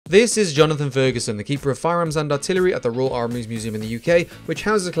This is Jonathan Ferguson, the Keeper of Firearms and Artillery at the Royal Armouries Museum in the UK, which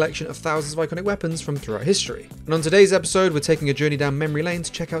houses a collection of thousands of iconic weapons from throughout history. And on today's episode, we're taking a journey down memory lane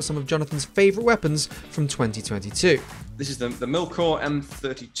to check out some of Jonathan's favourite weapons from 2022. This is the Milkor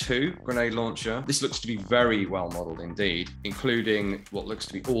M32 grenade launcher. This looks to be very well modelled indeed, including what looks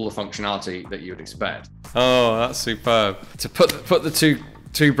to be all the functionality that you would expect. Oh, that's superb. To put the two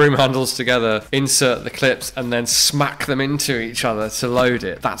broom handles together, insert the clips, and then smack them into each other to load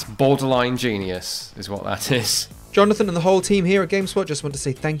it. That's borderline genius, is what that is. Jonathan and the whole team here at GameSpot just want to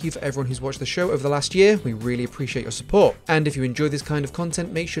say thank you for everyone who's watched the show over the last year. We really appreciate your support. And if you enjoy this kind of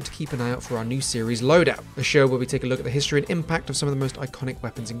content, make sure to keep an eye out for our new series Loadout, a show where we take a look at the history and impact of some of the most iconic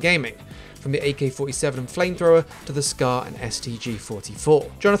weapons in gaming, from the AK-47 and flamethrower to the SCAR and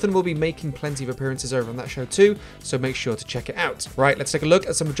STG-44. Jonathan will be making plenty of appearances over on that show too, so make sure to check it out. Right, let's take a look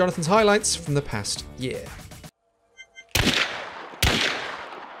at some of Jonathan's highlights from the past year.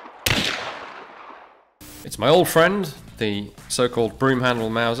 It's my old friend, the so-called broom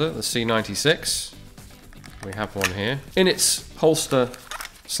handle Mauser, the C96. We have one here. In its holster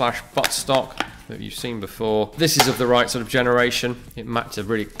slash buttstock that you've seen before. This is of the right sort of generation. It matched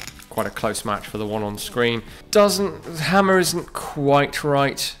quite a close match for the one on screen. The hammer isn't quite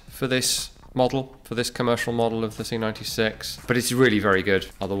right for this model, for this commercial model of the C96, but it's really very good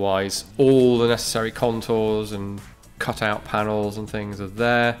otherwise. All the necessary contours and cutout panels and things are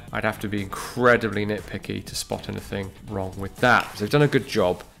there. I'd have to be incredibly nitpicky to spot anything wrong with that. So they've done a good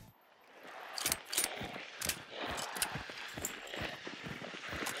job.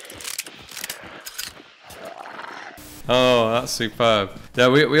 Oh, that's superb. Yeah,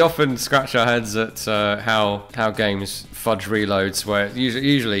 we often scratch our heads at how games fudge reloads, where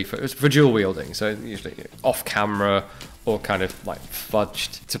usually for dual wielding, so usually off camera or kind of like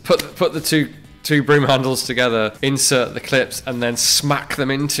fudged. To put the two broom handles together, insert the clips, and then smack them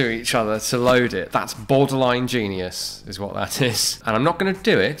into each other to load it. That's borderline genius, is what that is. And I'm not going to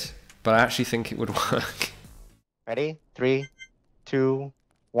do it, but I actually think it would work. Ready? 3, 2,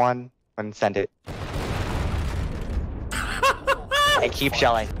 1, and send it. And keep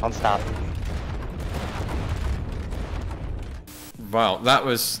shelling. Don't stop. Wow, that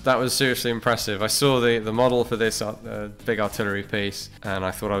was seriously impressive. I saw the model for this big artillery piece, and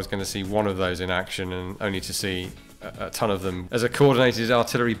I thought I was going to see one of those in action, and only to see a ton of them as a coordinated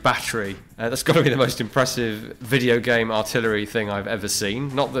artillery battery. That's got to be the most impressive video game artillery thing I've ever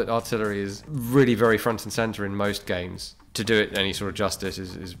seen. Not that artillery is really very front and center in most games. To do it any sort of justice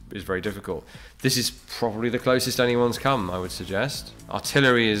is very difficult. This is probably the closest anyone's come, I would suggest.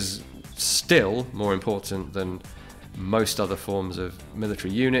 Artillery is still more important than most other forms of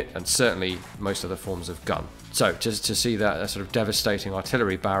military unit, and certainly most other forms of gun. So just to see that sort of devastating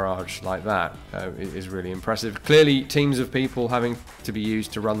artillery barrage like that is really impressive. Clearly teams of people having to be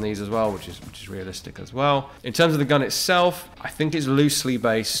used to run these as well, which is realistic as well. In terms of the gun itself, I think it's loosely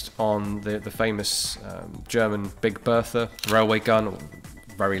based on the famous German Big Bertha railway gun,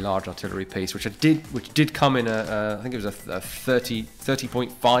 very large artillery piece, which did come in I think it was a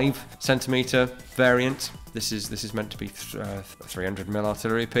 30.5 centimeter variant. This is meant to be 300mm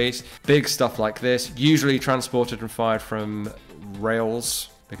artillery piece. Big stuff like this, usually transported and fired from rails,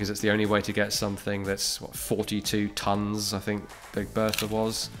 because it's the only way to get something that's 42 tons, I think Big Bertha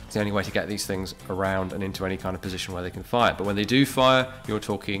was. It's the only way to get these things around and into any kind of position where they can fire. But when they do fire, you're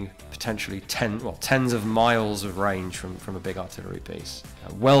talking potentially tens of miles of range from a big artillery piece.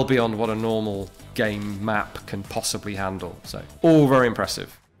 Well beyond what a normal game map can possibly handle. So all very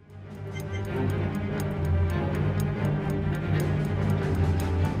impressive.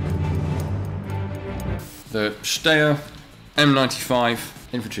 The Steyr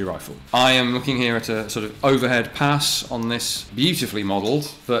M95 infantry rifle. I am looking here at a sort of overhead pass on this beautifully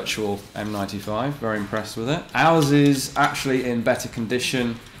modelled virtual M95. Very impressed with it. Ours is actually in better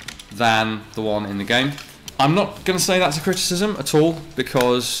condition than the one in the game. I'm not going to say that's a criticism at all,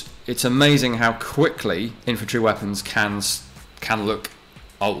 because it's amazing how quickly infantry weapons can look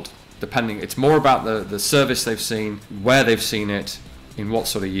old. It's more about the service they've seen, where they've seen it, in what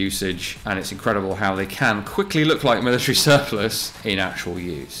sort of usage, and it's incredible how they can quickly look like military surplus in actual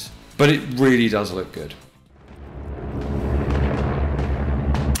use. But it really does look good.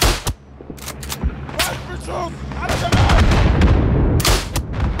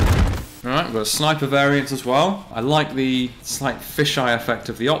 Alright, We've got a sniper variant as well. I like the slight fisheye effect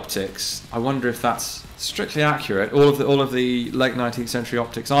of the optics. I wonder if that's strictly accurate. All of the late 19th century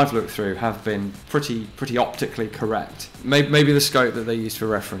optics I've looked through have been pretty optically correct. Maybe the scope that they used for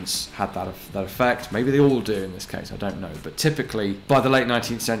reference had that effect. Maybe they all do in this case, I don't know. But typically, by the late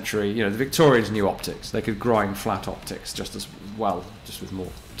 19th century, you know, the Victorians knew optics. They could grind flat optics just as well, just with more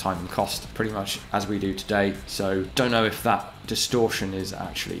time and cost, pretty much as we do today. So don't know if that distortion is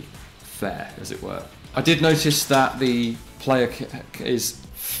actually fair, as it were. I did notice that the player is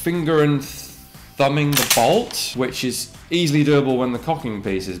finger and thumbing the bolt, which is easily doable when the cocking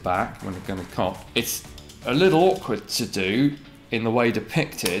piece is back, when it's going to cock. It's a little awkward to do in the way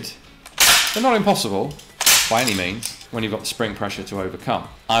depicted, but not impossible by any means when you've got the spring pressure to overcome.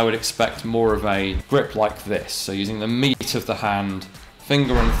 I would expect more of a grip like this, so using the meat of the hand,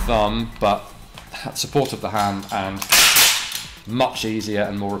 finger and thumb, but support of the hand, and much easier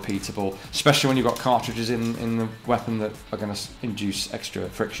and more repeatable, especially when you've got cartridges in the weapon that are going to induce extra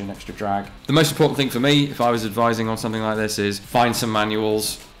friction, extra drag. The most important thing for me, if I was advising on something like this, is find some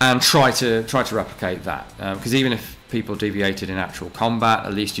manuals and try to replicate that. Because even if people deviated in actual combat,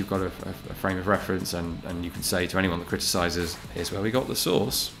 at least you've got a frame of reference, and you can say to anyone that criticises, here's where we got the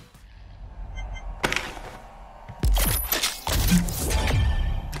source.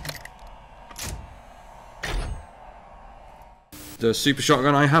 The Super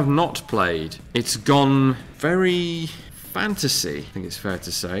Shotgun I have not played. It's gone very fantasy, I think it's fair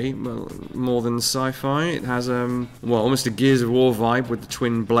to say. Well, more than sci-fi. It has well, almost a Gears of War vibe with the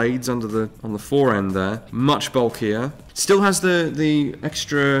twin blades on the fore end there. Much bulkier. It still has the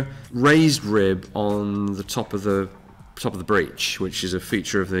extra raised rib on the top of the breech, which is a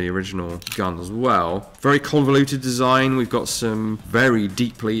feature of the original gun as well. Very convoluted design. We've got some very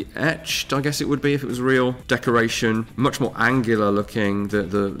deeply etched, I guess it would be if it was real, decoration. Much more angular looking.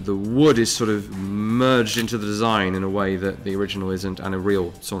 The wood is sort of merged into the design in a way that the original isn't, and a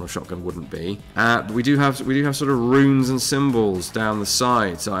real sawn-off shotgun wouldn't be. But we do have sort of runes and symbols down the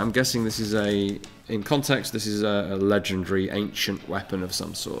side. So I'm guessing this is in context, this is a legendary ancient weapon of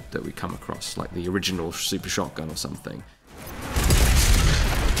some sort that we come across, like the original Super Shotgun or something.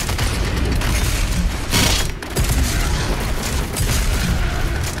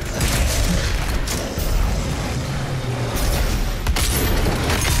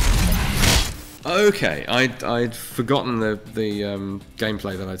 Okay, I'd forgotten the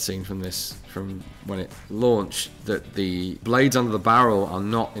gameplay that I'd seen from when it launched, that the blades under the barrel are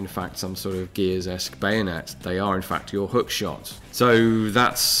not in fact some sort of Gears-esque bayonet. They are in fact your hook shot. So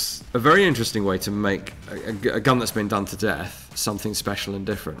that's a very interesting way to make a gun that's been done to death something special and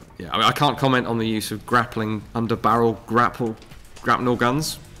different. Yeah, I mean, I can't comment on the use of grappling under barrel grapnel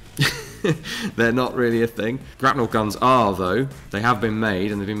guns. They're not really a thing. Grapnel guns are, though. They have been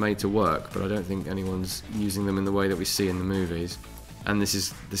made, and they've been made to work, but I don't think anyone's using them in the way that we see in the movies. And they're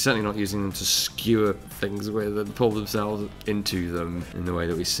certainly not using them to skewer things with and pull themselves into them in the way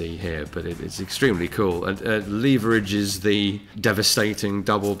that we see here, but it's extremely cool. It leverages the devastating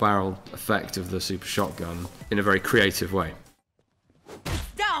double barrel effect of the Super Shotgun in a very creative way.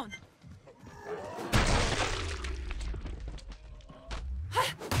 Down!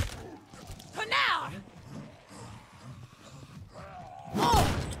 For now!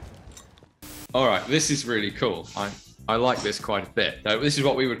 Alright, this is really cool. I like this quite a bit. This is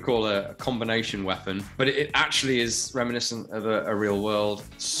what we would call a combination weapon, but it actually is reminiscent of a real-world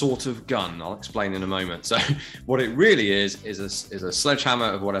sort of gun. I'll explain in a moment. So what it really is a sledgehammer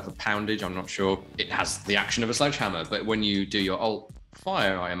of whatever poundage, I'm not sure. It has the action of a sledgehammer, but when you do your alt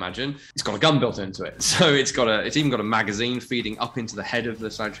fire, I imagine, it's got a gun built into it. So it's even got a magazine feeding up into the head of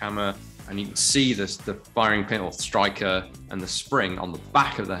the sledgehammer, and you can see the firing pin or striker and the spring on the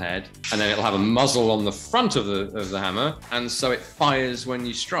back of the head, and then it'll have a muzzle on the front of the hammer, and so it fires when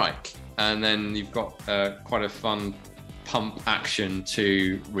you strike. And then you've got quite a fun pump action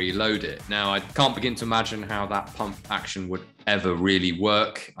to reload it. Now, I can't begin to imagine how that pump action would ever really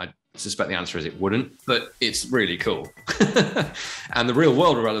work. I suspect the answer is it wouldn't, but it's really cool. And the real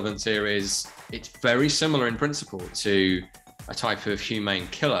world relevance here is it's very similar in principle to a type of humane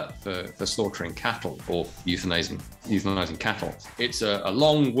killer for slaughtering cattle or euthanizing cattle. It's a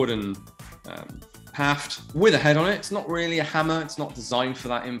long wooden haft with a head on it. It's not really a hammer. It's not designed for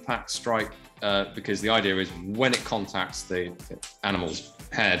that impact strike because the idea is when it contacts the animal's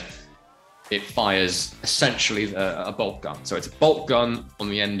head, it fires essentially a bolt gun. So it's a bolt gun on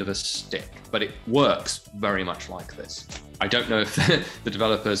the end of a stick, but it works very much like this. I don't know if the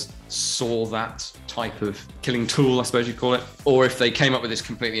developers saw that type of killing tool, I suppose you'd call it, or if they came up with this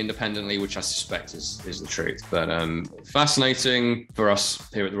completely independently, which I suspect is the truth. But fascinating for us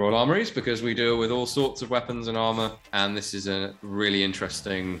here at the Royal Armouries, because we deal with all sorts of weapons and armor, and this is a really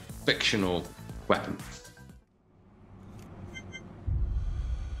interesting fictional weapon.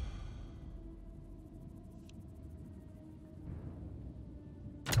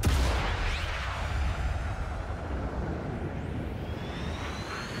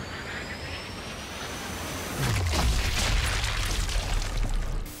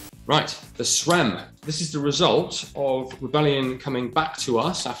 Right, the SREM. This is the result of Rebellion coming back to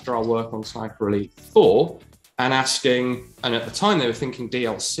us after our work on Sniper Elite 4 and asking, and at the time they were thinking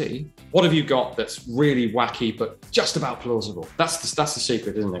DLC, what have you got that's really wacky but just about plausible? That's the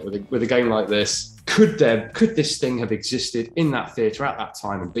secret, isn't it? With a game like this, could this thing have existed in that theatre at that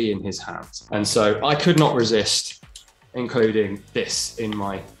time and be in his hands? And so I could not resist including this in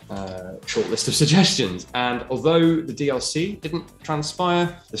my short list of suggestions. And although the DLC didn't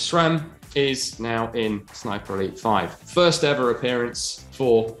transpire, the SREM is now in Sniper Elite 5. First ever appearance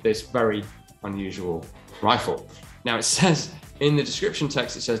for this very unusual rifle. Now it says in the description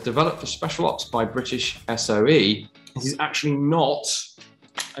text, it says developed for special ops by British SOE. This is actually not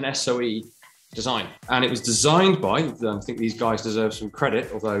an SOE design. And it was designed by, I think these guys deserve some credit,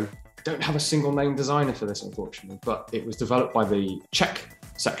 although I don't have a single name designer for this, unfortunately, but it was developed by the Czech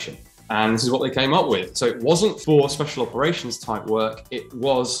section. And this is what they came up with. So it wasn't for special operations type work. It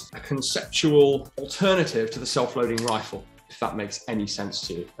was a conceptual alternative to the self-loading rifle, if that makes any sense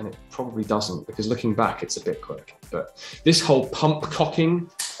to you. And it probably doesn't, because looking back, it's a bit quick. But this whole pump cocking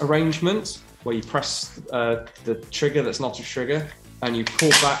arrangement, where you press the trigger that's not a trigger, and you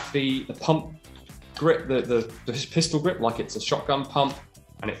pull back the pump grip, the pistol grip, like it's a shotgun pump,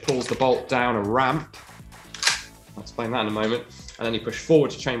 and it pulls the bolt down a ramp. I'll explain that in a moment. And then you push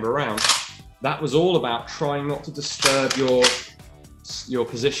forward to chamber around. That was all about trying not to disturb your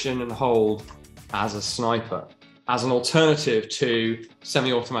position and hold as a sniper, as an alternative to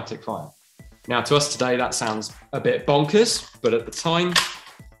semi-automatic fire. Now, to us today, that sounds a bit bonkers, but at the time,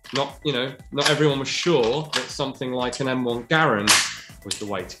 not everyone was sure that something like an M1 Garand was the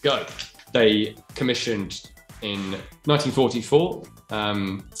way to go. They commissioned in 1944,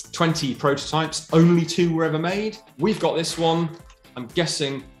 20 prototypes, only 2 were ever made. We've got this one. I'm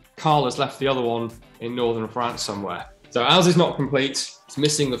guessing Carl has left the other one in northern France somewhere. So ours is not complete. It's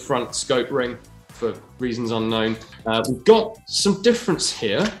missing the front scope ring for reasons unknown. We've got some difference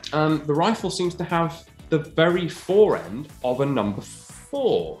here. The rifle seems to have the very fore end of a number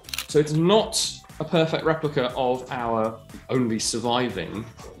 4. So it's not a perfect replica of our only surviving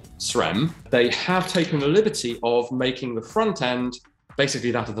SREM. They have taken the liberty of making the front end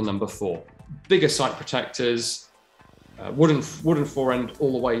basically that of the number 4. Bigger sight protectors, wooden fore end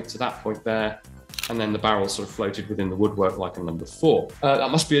all the way to that point there, and then the barrel sort of floated within the woodwork like a number 4.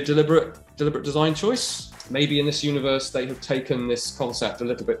 That must be a deliberate design choice. Maybe in this universe they have taken this concept a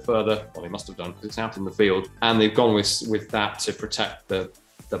little bit further. Well, they must have done, because it's out in the field, and they've gone with that to protect the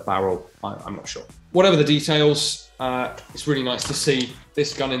barrel. I'm not sure. Whatever the details, it's really nice to see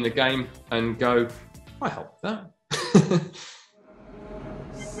this gun in the game and go, I helped that.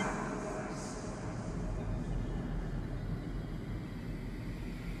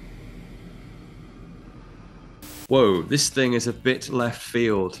 Whoa, this thing is a bit left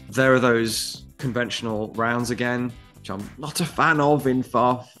field. There are those conventional rounds again, which I'm not a fan of in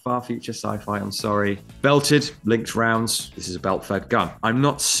far future sci-fi, I'm sorry. Belted, linked rounds. This is a belt-fed gun. I'm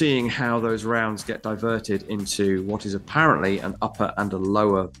not seeing how those rounds get diverted into what is apparently an upper and a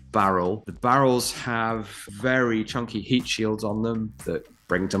lower barrel. The barrels have very chunky heat shields on them that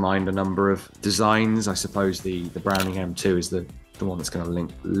bring to mind a number of designs. I suppose the Browning M2 is the one that's going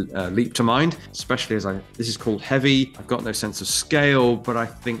to leap to mind, especially as this is called heavy. I've got no sense of scale, but I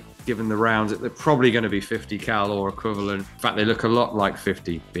think given the rounds, they're probably going to be 50 cal or equivalent. In fact, they look a lot like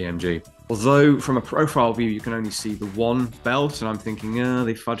 50 BMG. Although from a profile view, you can only see the one belt, and I'm thinking,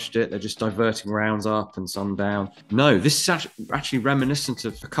 they fudged it. They're just diverting rounds up and some down. No, this is actually reminiscent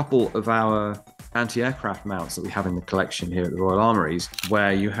of a couple of our anti-aircraft mounts that we have in the collection here at the Royal Armouries,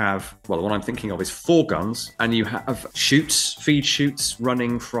 where you have, well, the one I'm thinking of is 4 guns, and you have chutes, feed chutes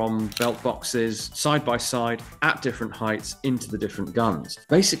running from belt boxes side by side at different heights into the different guns.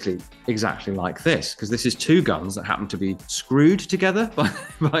 Basically exactly like this, because this is 2 guns that happen to be screwed together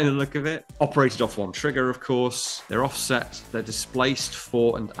by the look of it. Operated off one trigger, of course. They're offset, they're displaced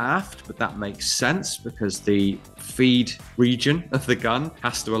fore and aft, but that makes sense because the feed region of the gun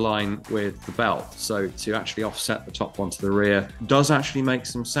has to align with the belt. So to actually offset the top one to the rear does actually make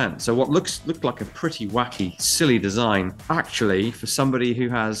some sense. So what looked like a pretty wacky, silly design, actually, for somebody who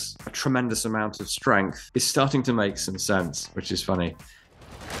has a tremendous amount of strength, is starting to make some sense, which is funny.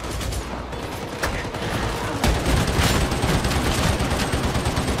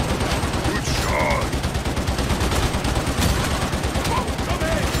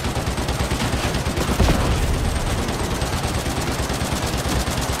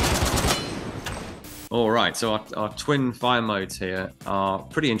 All right, so our twin fire modes here are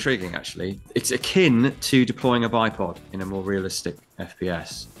pretty intriguing, actually. It's akin to deploying a bipod in a more realistic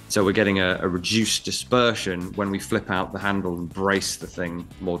FPS. So we're getting a reduced dispersion when we flip out the handle and brace the thing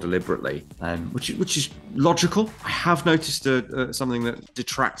more deliberately, which is logical. I have noticed something that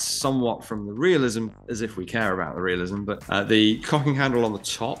detracts somewhat from the realism, as if we care about the realism, but the cocking handle on the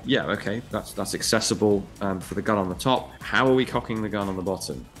top, yeah, okay, that's accessible for the gun on the top. How are we cocking the gun on the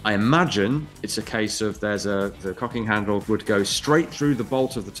bottom? I imagine it's a case of the cocking handle would go straight through the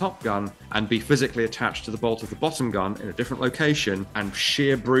bolt of the top gun and be physically attached to the bolt of the bottom gun in a different location, and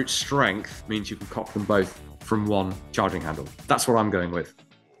sheer brute strength means you can cock them both from one charging handle. That's what I'm going with.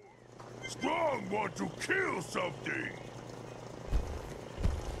 Strong want to kill something.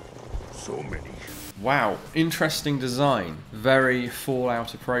 So many. Wow, interesting design. Very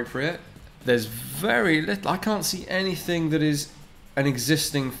Fallout appropriate. There's very little, I can't see anything that is an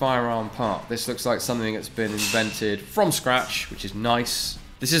existing firearm part. This looks like something that's been invented from scratch, which is nice.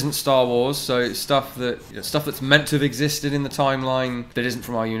 This isn't Star Wars, so it's stuff that's meant to have existed in the timeline that isn't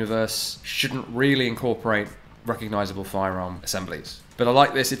from our universe shouldn't really incorporate recognizable firearm assemblies. But I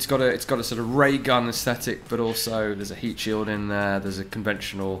like this. It's got a sort of ray gun aesthetic, but also there's a heat shield in there. There's a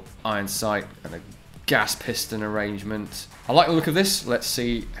conventional iron sight and a gas piston arrangement. I like the look of this. Let's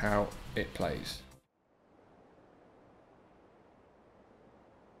see how it plays.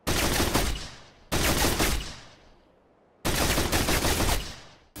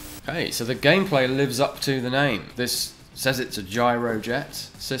 Okay, so the gameplay lives up to the name. This says it's a gyrojet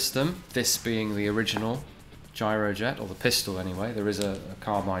system, this being the original gyrojet, or the pistol anyway. There is a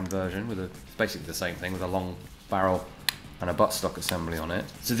carbine version with it's basically the same thing with a long barrel and a buttstock assembly on it.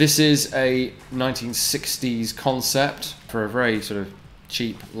 So this is a 1960s concept for a very sort of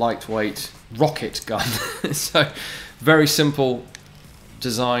cheap, lightweight rocket gun. So very simple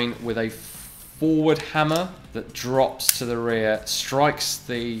design with a forward hammer that drops to the rear, strikes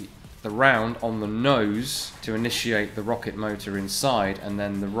the round on the nose to initiate the rocket motor inside, and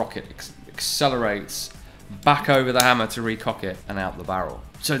then the rocket accelerates back over the hammer to recock it and out the barrel.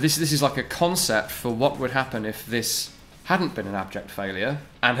 So this is like a concept for what would happen if this hadn't been an abject failure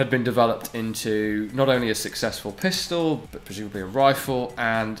and had been developed into not only a successful pistol, but presumably a rifle,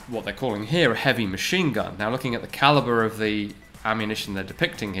 and what they're calling here a heavy machine gun. Now, looking at the caliber of the ammunition they're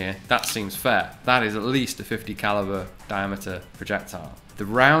depicting here, that seems fair. That is at least a 50 caliber diameter projectile. The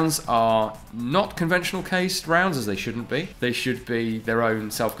rounds are not conventional cased rounds, as they shouldn't be. They should be their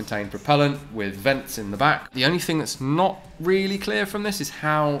own self-contained propellant with vents in the back. The only thing that's not really clear from this is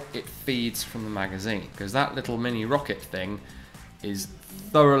how it feeds from the magazine, because that little mini rocket thing is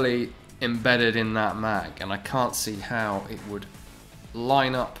thoroughly embedded in that mag, and I can't see how it would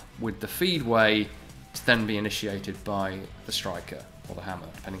line up with the feedway to then be initiated by the striker or the hammer,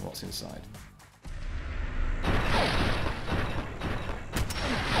 depending on what's inside.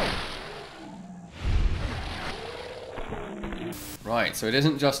 Right, so it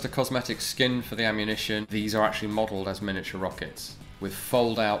isn't just a cosmetic skin for the ammunition. These are actually modelled as miniature rockets with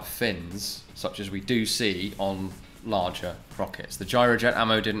fold-out fins, such as we do see on larger rockets. The Gyrojet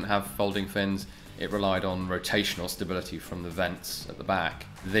ammo didn't have folding fins. It relied on rotational stability from the vents at the back.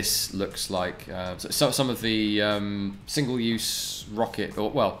 This looks like some of the single-use rocket,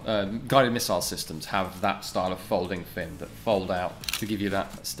 or guided missile systems have that style of folding fin that fold out to give you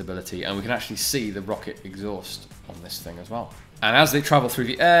that stability, and we can actually see the rocket exhaust on this thing as well. And as they travel through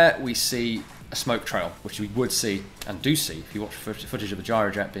the air, we see a smoke trail, which we would see and do see if you watch footage of the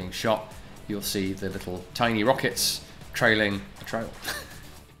Gyrojet being shot. You'll see the little tiny rockets trailing a trail.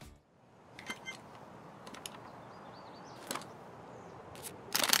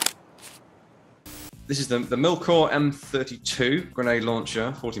 This is the Milkor M32 grenade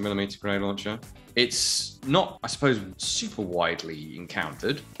launcher, 40mm grenade launcher. It's not, I suppose, super widely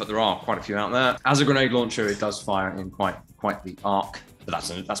encountered, but there are quite a few out there. As a grenade launcher, it does fire in quite the arc, but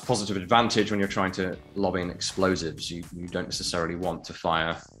that's positive advantage when you're trying to lob in explosives. You don't necessarily want to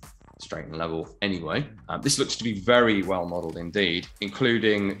fire straight and level anyway. This looks to be very well modeled indeed,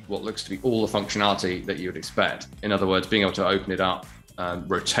 including what looks to be all the functionality that you would expect. In other words, being able to open it up,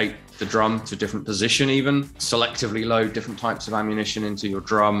 rotate the drum to a different position, even selectively load different types of ammunition into your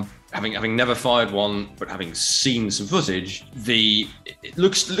drum. Having never fired one, but having seen some footage, it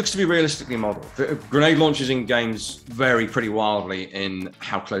looks to be realistically modeled. Grenade launchers in games vary pretty wildly in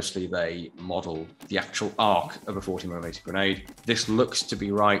how closely they model the actual arc of a 40mm grenade. This looks to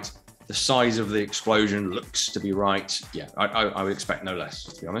be right. The size of the explosion looks to be right. Yeah, I would expect no less,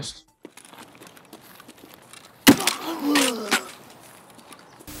 to be honest.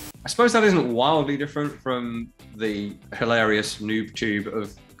 I suppose that isn't wildly different from the hilarious noob tube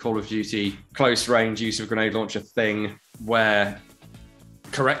of Call of Duty close range use of grenade launcher thing, where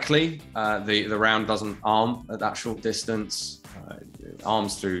correctly the round doesn't arm at that short distance,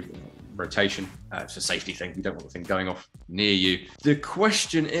 arms through rotation. It's a safety thing. You don't want the thing going off near you. The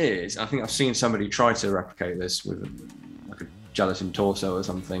question is, I think I've seen somebody try to replicate this with like a gelatin torso or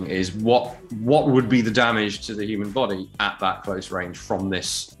something, is what would be the damage to the human body at that close range from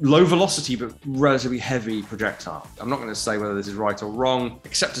this low velocity but relatively heavy projectile. I'm not going to say whether this is right or wrong,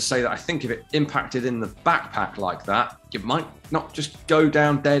 except to say that I think if it impacted in the backpack like that, you might not just go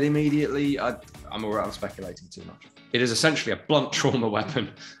down dead immediately. I'm speculating too much. It is essentially a blunt trauma weapon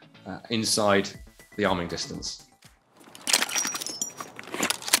inside the arming distance.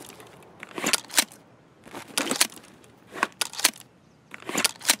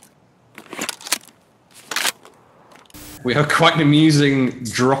 We have quite an amusing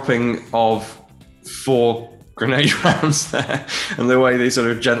dropping of 4 grenade rounds there, and the way they sort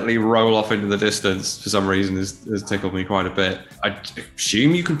of gently roll off into the distance for some reason has tickled me quite a bit. I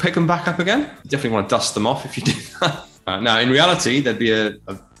assume you can pick them back up again. You definitely want to dust them off if you do that. Now, in reality, there'd be a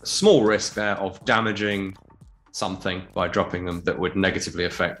small risk there of damaging something by dropping them that would negatively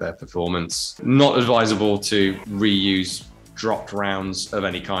affect their performance. Not advisable to reuse dropped rounds of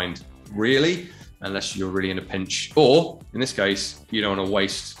any kind, really, unless you're really in a pinch, or in this case, you don't want to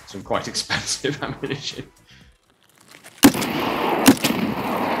waste some quite expensive ammunition.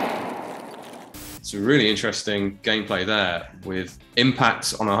 It's a really interesting gameplay there with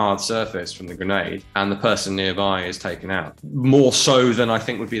impacts on a hard surface from the grenade and the person nearby is taken out. More so than I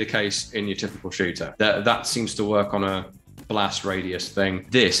think would be the case in your typical shooter. That seems to work on a blast radius thing.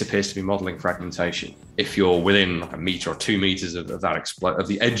 This appears to be modeling fragmentation. If you're within like 1 meter or 2 meters of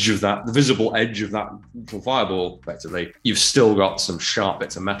the edge of that, the visible edge of that fireball, effectively, you've still got some sharp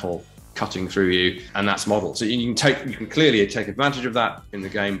bits of metal cutting through you, and that's modeled. So you can clearly take advantage of that in the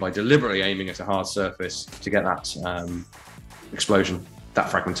game by deliberately aiming at a hard surface to get that explosion,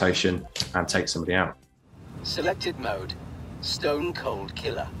 that fragmentation, and take somebody out. Selected mode, Stone Cold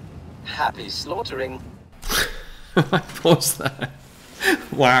Killer. Happy slaughtering. I paused there.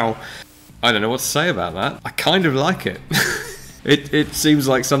 Wow. I don't know what to say about that. I kind of like it. It seems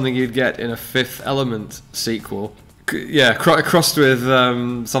like something you'd get in a Fifth Element sequel. Yeah, crossed with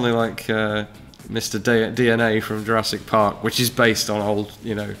something like Mr. DNA from Jurassic Park, which is based on old,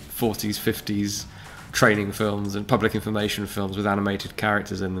 40s, 50s training films and public information films with animated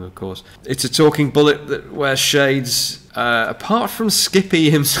characters in them, of course. It's a talking bullet that wears shades. Apart from Skippy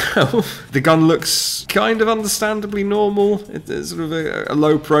himself, the gun looks kind of understandably normal. It's sort of a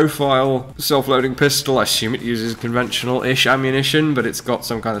low-profile self-loading pistol. I assume it uses conventional-ish ammunition, but it's got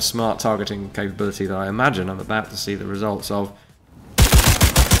some kind of smart targeting capability that I imagine I'm about to see the results of.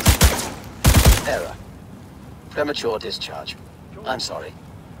 Error. Premature discharge. I'm sorry.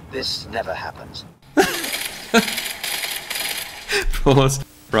 This never happens. Pause.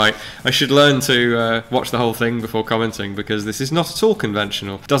 Right, I should learn to watch the whole thing before commenting, because this is not at all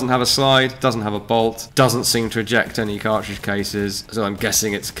conventional. Doesn't have a slide, doesn't have a bolt, doesn't seem to eject any cartridge cases, so I'm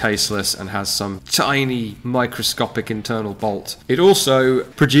guessing it's caseless and has some tiny microscopic internal bolt. It also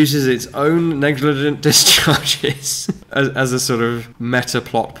produces its own negligent discharges as a sort of meta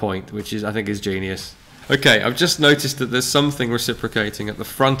plot point, which I think is genius. Okay, I've just noticed that there's something reciprocating at the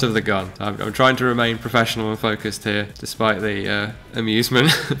front of the gun. I'm trying to remain professional and focused here, despite the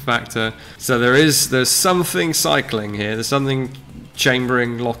amusement factor. So there's something cycling here. There's something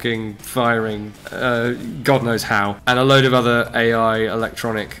chambering, locking, firing, God knows how, and a load of other AI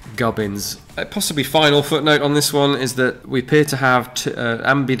electronic gubbins. Possibly final footnote on this one is that we appear to have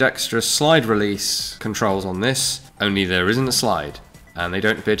ambidextrous slide release controls on this, only there isn't a slide. and they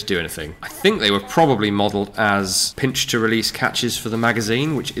don't appear to do anything. I think they were probably modelled as pinch-to-release catches for the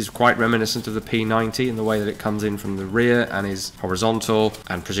magazine, which is quite reminiscent of the P90 in the way that it comes in from the rear and is horizontal,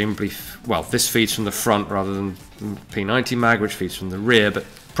 and presumably, well, this feeds from the front rather than the P90 mag, which feeds from the rear, but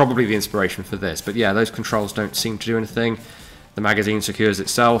probably the inspiration for this. But yeah, those controls don't seem to do anything. The magazine secures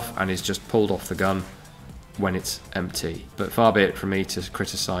itself and is just pulled off the gun when it's empty. But far be it from me to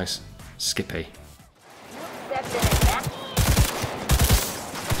criticise Skippy.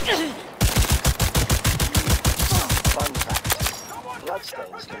 Fun fact,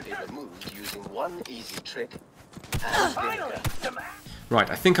 bloodstains can be removed using one easy trick and vinegar. Right,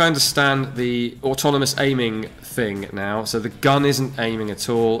 I think I understand the autonomous aiming thing now. So the gun isn't aiming at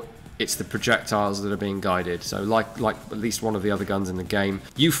all, it's the projectiles that are being guided. So like at least one of the other guns in the game,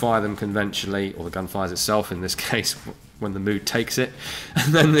 you fire them conventionally, or the gun fires itself in this case, when the mood takes it,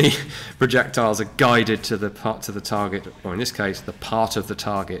 and then the projectiles are guided to the target, or in this case, the part of the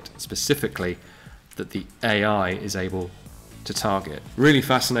target specifically that the AI is able to target. Really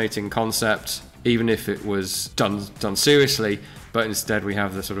fascinating concept, even if it was done seriously, but instead we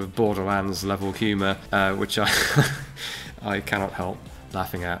have the sort of Borderlands level humour, which I cannot help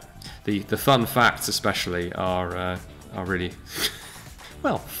laughing at. The fun facts especially are really,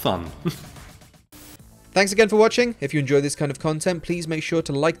 well, fun. Thanks again for watching. If you enjoy this kind of content, please make sure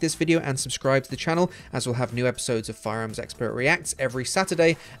to like this video and subscribe to the channel, as we'll have new episodes of Firearms Expert Reacts every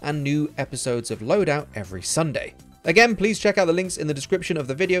Saturday and new episodes of Loadout every Sunday. Again, please check out the links in the description of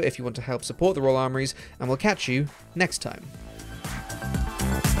the video if you want to help support the Royal Armouries, and we'll catch you next time.